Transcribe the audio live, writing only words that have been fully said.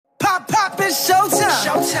it's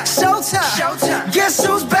showtime. Showtime. Guess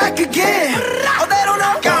who's back again? Oh, they don't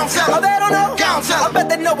know. Oh, they don't know. I bet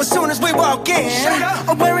they know as soon as we walk in.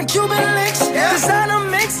 I'm wearing Cuban links, designer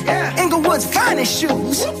mix, Inglewood's finest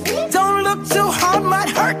shoes. Don't look too hard, might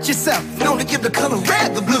hurt yourself. Known to give the color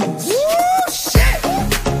red the blues. Woo, shit.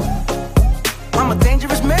 I'm a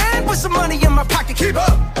dangerous man with some money in my pocket. Keep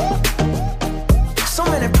up. So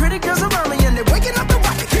many pretty girls around me and they're waking up the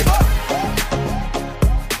rocket. Keep up.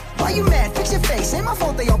 Why you mad? Fix your face. Ain't my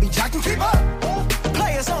fault they all be jocking. Keep up.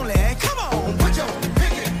 Players only. Come on, put your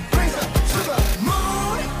pinky rings up to the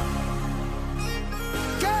moon.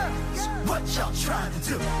 Girls, what y'all trying to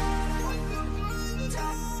do?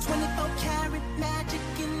 24 karat magic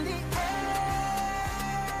in the air.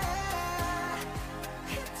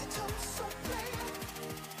 Head to toe, so play.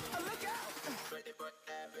 Look out. Ready for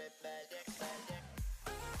everybody.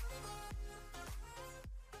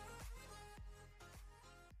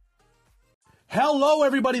 Hello,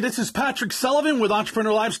 everybody. This is Patrick Sullivan with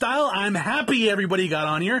Entrepreneur Lifestyle. I'm happy everybody got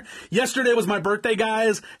on here. Yesterday was my birthday,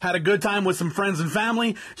 guys. Had a good time with some friends and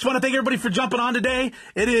family. Just want to thank everybody for jumping on today.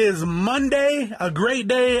 It is Monday, a great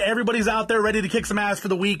day. Everybody's out there ready to kick some ass for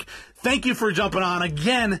the week. Thank you for jumping on.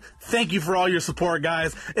 Again, thank you for all your support,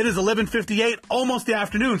 guys. It is 11:58, almost the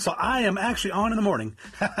afternoon, so I am actually on in the morning.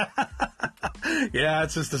 Yeah,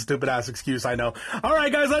 it's just a stupid-ass excuse, I know. All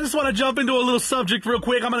right, guys, I just want to jump into a little subject real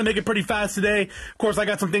quick. I'm going to make it pretty fast today. Of course, I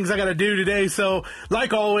got some things I got to do today, so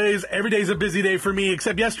like always, every day's a busy day for me,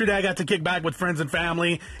 except yesterday I got to kick back with friends and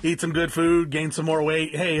family, eat some good food, gain some more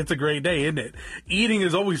weight. Hey, it's a great day, isn't it? Eating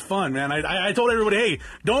is always fun, man. I told everybody, hey,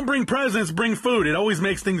 don't bring presents, bring food. It always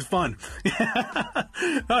makes things fun.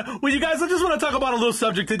 Well, you guys, I just want to talk about a little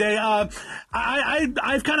subject today. I'm kind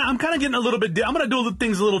of getting a little bit, I'm going to do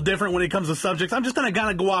things a little different when it comes to subjects. I'm just going to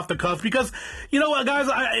kind of go off the cuff because, you know what, guys,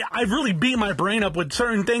 I've really beat my brain up with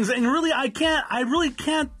certain things, and really, I really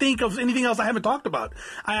can't think of anything else I haven't talked about.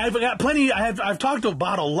 I've got plenty, I've talked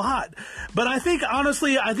about a lot, but I think,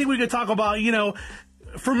 honestly, we could talk about, you know,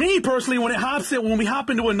 for me personally, when we hop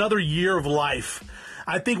into another year of life,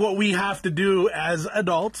 I think what we have to do as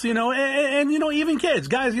adults, you know, and you know, even kids,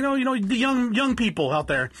 guys, you know, the young people out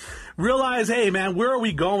there, realize, hey, man, where are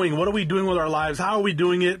we going? What are we doing with our lives? How are we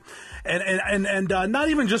doing it? And not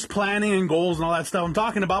even just planning and goals and all that stuff I'm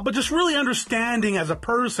talking about, but just really understanding as a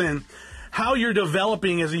person how you're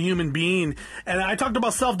developing as a human being. And I talked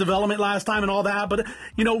about self-development last time and all that, but,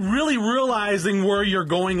 you know, really realizing where you're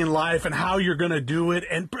going in life and how you're going to do it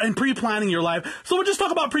and pre-planning your life. So we'll just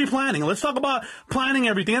talk about pre-planning. Let's talk about planning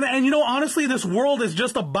everything. And you know, honestly, this world is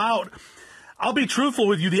just about, I'll be truthful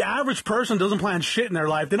with you. The average person doesn't plan shit in their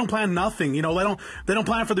life. They don't plan nothing. You know, they don't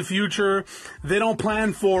plan for the future. They don't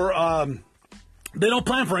plan for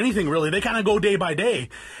anything, really. They kind of go day by day.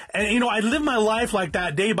 And, you know, I lived my life like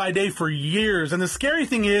that day by day for years. And the scary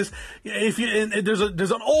thing is,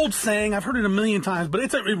 there's an old saying, I've heard it a million times, but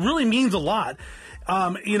it really means a lot.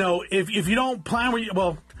 You know, if you don't plan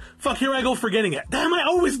fuck, here I go forgetting it. Damn, I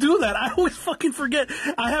always do that. I always fucking forget.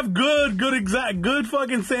 I have good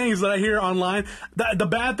fucking sayings that I hear online. The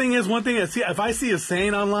bad thing is, one thing, if I see a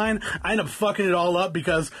saying online, I end up fucking it all up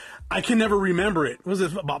because I can never remember it. Was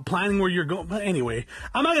it about planning where you're going? But anyway,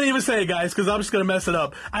 I'm not going to even say it, guys, because I'm just going to mess it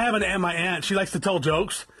up. I have my aunt. She likes to tell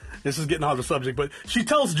jokes. This is getting off the subject, but she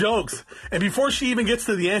tells jokes. And before she even gets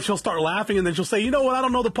to the end, she'll start laughing, and then she'll say, you know what, I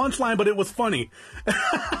don't know the punchline, but it was funny.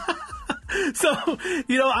 So,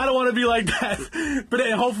 you know, I don't want to be like that. But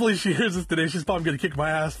hopefully she hears this today. She's probably going to kick my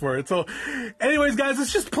ass for it. So, anyways, guys,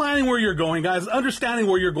 it's just planning where you're going, guys. Understanding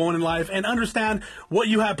where you're going in life and understand what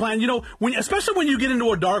you have planned. You know, especially when you get into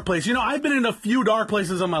a dark place. You know, I've been in a few dark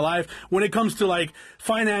places in my life when it comes to, like,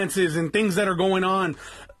 finances and things that are going on.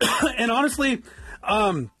 And honestly,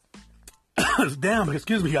 damn,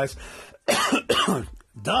 excuse me, guys.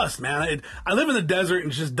 Dust, man. I live in the desert and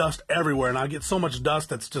it's just dust everywhere, and I get so much dust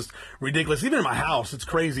that's just ridiculous. Even in my house, it's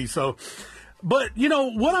crazy. So, but you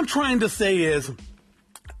know what I'm trying to say is,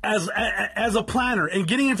 as a planner and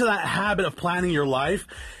getting into that habit of planning your life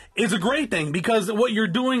is a great thing, because what you're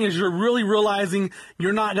doing is you're really realizing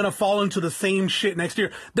you're not going to fall into the same shit next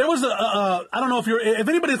year. There was I don't know if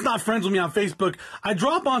anybody that's not friends with me on Facebook, I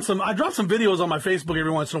drop some videos on my Facebook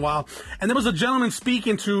every once in a while, and there was a gentleman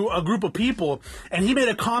speaking to a group of people, and he made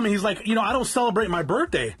a comment. He's like, you know, I don't celebrate my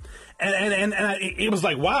birthday. And it was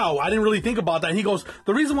like, wow, I didn't really think about that. And he goes,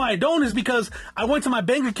 the reason why I don't is because I went to my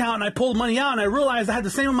bank account and I pulled money out and I realized I had the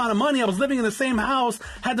same amount of money. I was living in the same house,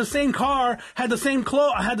 had the same car, had the same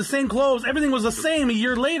clothes. Everything was the same a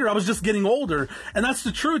year later. I was just getting older. And that's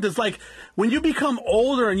the truth. It's like when you become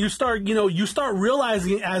older and you start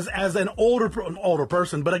realizing as an older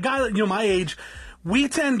person, but a guy, you know, my age, we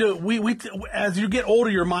tend to, as you get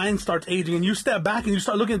older, your mind starts aging and you step back and you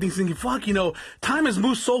start looking at things thinking, fuck, time has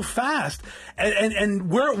moved so fast.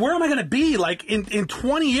 And where am I going to be? Like in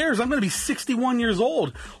 20 years, I'm going to be 61 years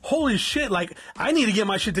old. Holy shit. Like I need to get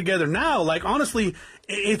my shit together now. Like honestly,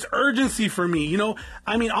 it's urgency for me.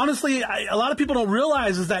 I mean, honestly, a lot of people don't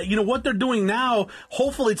realize is that, what they're doing now,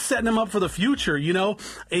 hopefully it's setting them up for the future,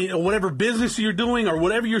 whatever business you're doing or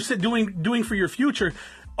whatever you're doing for your future.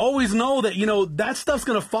 Always know that, that stuff's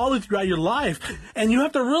going to follow throughout your life. And you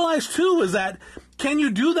have to realize too, is that can you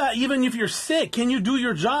do that even if you're sick? Can you do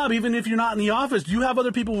your job even if you're not in the office? Do you have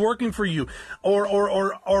other people working for you?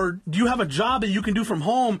 Or do you have a job that you can do from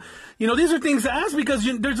home? These are things to ask because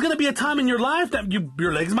there's going to be a time in your life that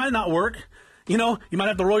your legs might not work. You might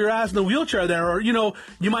have to roll your ass in the wheelchair there, or, you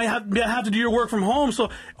might have to do your work from home. So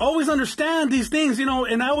always understand these things,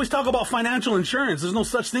 and I always talk about financial insurance. There's no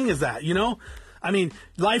such thing as that, I mean,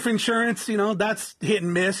 life insurance, that's hit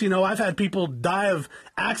and miss. I've had people die of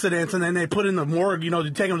accidents and then they put in the morgue, you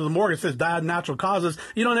take them to the morgue. It says died of natural causes.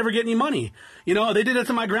 You don't ever get any money. They did it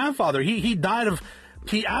to my grandfather. He died of,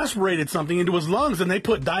 he aspirated something into his lungs and they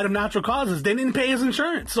put died of natural causes. They didn't pay his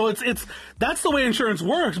insurance. So that's the way insurance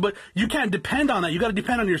works, but you can't depend on that. You got to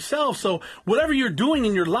depend on yourself. So whatever you're doing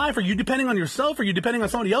in your life, are you depending on yourself or are you depending on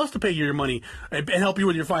somebody else to pay you your money and help you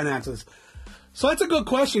with your finances? So that's a good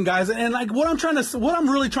question, guys. And like what I'm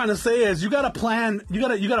really trying to say is you got to plan, you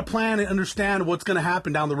got to plan and understand what's going to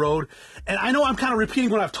happen down the road. And I know I'm kind of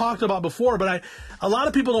repeating what I've talked about before, but a lot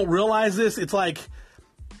of people don't realize this. It's like,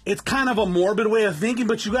 it's kind of a morbid way of thinking,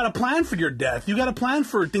 but you got to plan for your death. You got to plan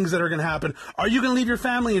for things that are going to happen. Are you going to leave your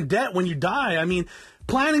family in debt when you die? I mean,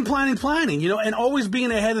 planning, and always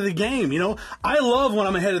being ahead of the game. I love when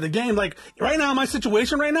I'm ahead of the game. Like right now, my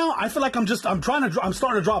situation right now, I feel like I'm starting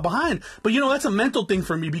to drop behind. But that's a mental thing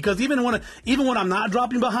for me because even when I'm not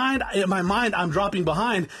dropping behind, in my mind, I'm dropping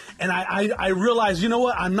behind. And I realize,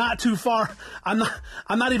 I'm not too far. I'm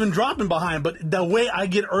not even dropping behind, but the way I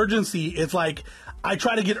get urgency, it's like, I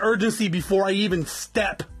try to get urgency before I even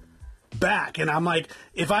step back. And I'm like,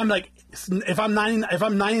 if I'm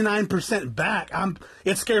 99% back,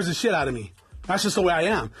 it scares the shit out of me. That's just the way I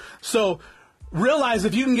am. So realize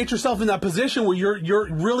if you can get yourself in that position where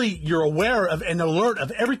you're aware of and alert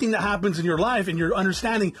of everything that happens in your life and you're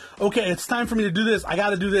understanding, okay, it's time for me to do this. I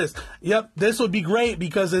got to do this. Yep. This would be great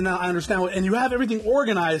because then I understand and you have everything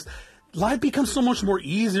organized. Life becomes so much more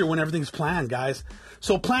easier when everything's planned, guys.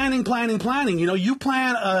 So planning. You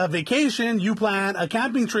plan a vacation, you plan a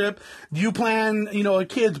camping trip, you plan, a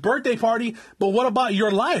kid's birthday party, but what about your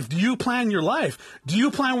life? Do you plan your life? Do you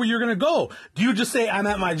plan where you're going to go? Do you just say, I'm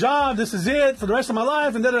at my job, this is it for the rest of my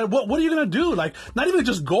life, and then what are you going to do? Like, not even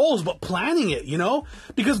just goals, but planning it,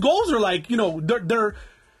 Because goals are like, they're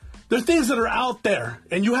things that are out there,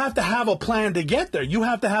 and you have to have a plan to get there. You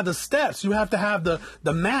have to have the steps. You have to have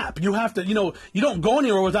the map. You have to, you don't go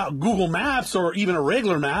anywhere without Google Maps or even a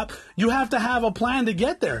regular map. You have to have a plan to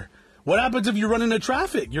get there. What happens if you run into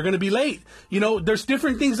traffic? You're going to be late. There's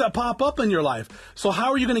different things that pop up in your life. So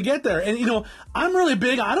how are you going to get there? And, I'm really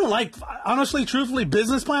big. I don't like, honestly, truthfully,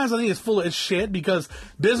 business plans. I think it's full of shit because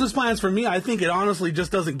business plans for me, I think it honestly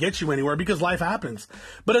just doesn't get you anywhere because life happens.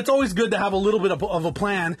 But it's always good to have a little bit of a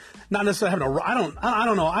plan, not necessarily having I don't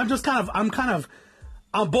know. I'm kind of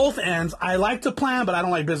on both ends. I like to plan, but I don't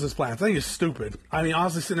like business plans. I think it's stupid. I mean,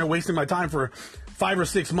 honestly, sitting there wasting my time for 5 or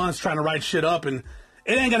 6 months trying to write shit up and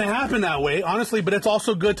it ain't going to happen that way, honestly, but it's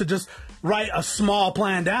also good to just write a small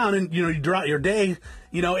plan down and, you draw out your day,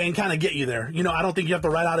 and kind of get you there. I don't think you have to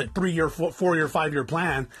write out a 3-year, 4-year, 5-year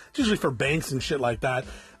plan. It's usually for banks and shit like that.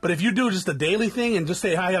 But if you do just a daily thing and just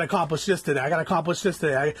say, hey, I got to accomplish this today, I got to accomplish this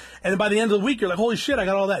today. And then by the end of the week, you're like, holy shit, I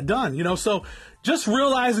got all that done, So just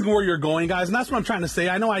realizing where you're going, guys. And that's what I'm trying to say.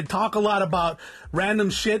 I know I talk a lot about random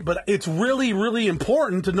shit, but it's really, really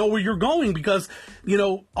important to know where you're going because,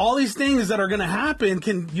 all these things that are going to happen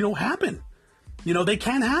can, happen. They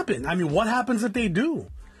can happen. I mean, what happens if they do?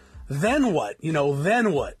 Then what?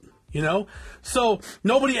 Then what? So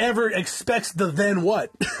nobody ever expects the then what,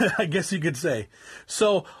 I guess you could say.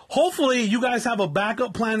 So hopefully you guys have a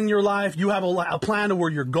backup plan in your life. You have a plan of where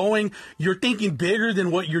you're going. You're thinking bigger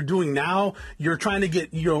than what you're doing now. You're trying to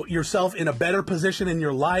get yourself in a better position in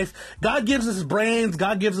your life. God gives us brains.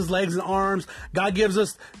 God gives us legs and arms. God gives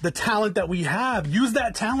us the talent that we have. Use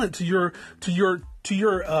that talent to your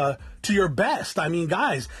best. I mean,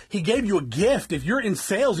 guys, he gave you a gift. If you're in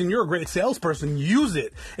sales and you're a great salesperson, use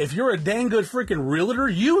it. If you're a dang good freaking realtor,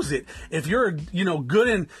 use it. If you're,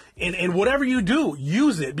 good in whatever you do,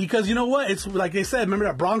 use it. Because you know what? It's like they said, remember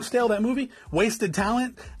that Bronx Tale, that movie? Wasted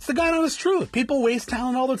talent? It's the God honest truth. People waste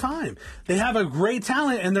talent all the time. They have a great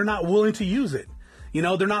talent and they're not willing to use it. You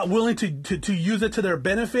know, they're not willing to use it to their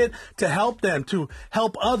benefit, to help them, to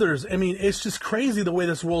help others. I mean, it's just crazy the way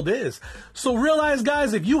this world is. So realize,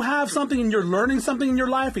 guys, if you have something and you're learning something in your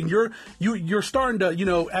life and you're starting to, you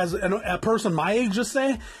know, as a person my age, just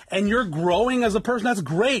say, and you're growing as a person, that's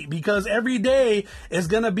great, because every day is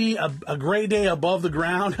going to be a great day above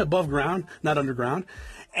ground, not underground.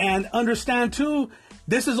 And understand too,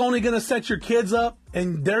 this is only going to set your kids up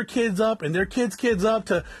and their kids up and their kids up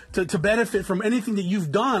to benefit from anything that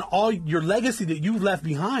you've done, all your legacy that you've left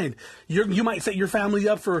behind. You might set your family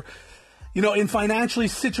up for, you know, in a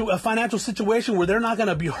financial situation where they're not going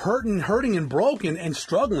to be hurting and broken and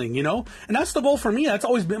struggling, you know. And that's the goal for me. That's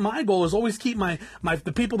always been my goal, is always keep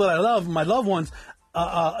the people that I love, my loved ones,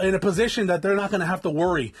 in a position that they're not going to have to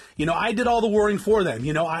worry. You know, I did all the worrying for them,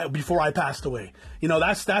 you know, before I passed away. You know,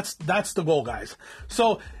 that's the goal, guys.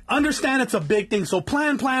 So understand it's a big thing. So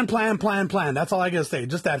plan. That's all I gotta say.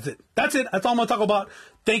 Just that's it. That's it. That's all I'm gonna talk about.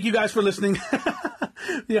 Thank you guys for listening.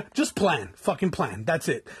 Yeah, just plan. Fucking plan. That's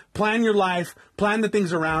it. Plan your life. Plan the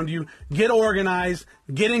things around you. Get organized.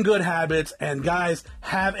 Get in good habits. And guys,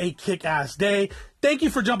 have a kick-ass day. Thank you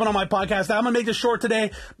for jumping on my podcast. I'm going to make this short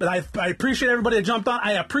today, but I appreciate everybody that jumped on.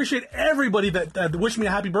 I appreciate everybody that wished me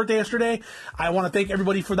a happy birthday yesterday. I want to thank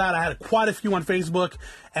everybody for that. I had quite a few on Facebook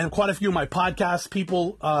and quite a few of my podcast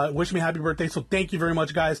people wish me a happy birthday. So thank you very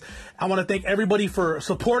much, guys. I want to thank everybody for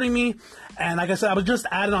supporting me. And like I said, I was just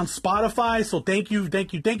added on Spotify. So thank you,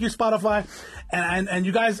 Spotify. And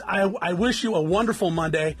you guys, I wish you a wonderful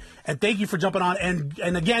Monday. And thank you for jumping on.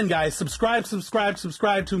 And again, guys, subscribe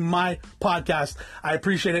to my podcast. I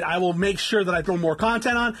appreciate it. I will make sure that I throw more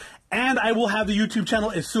content on. And I will have the YouTube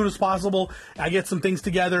channel as soon as possible. I get some things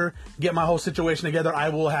together, get my whole situation together. I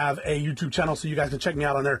will have a YouTube channel so you guys can check me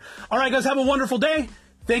out on there. All right, guys, have a wonderful day.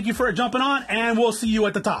 Thank you for jumping on, and we'll see you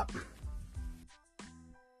at the top.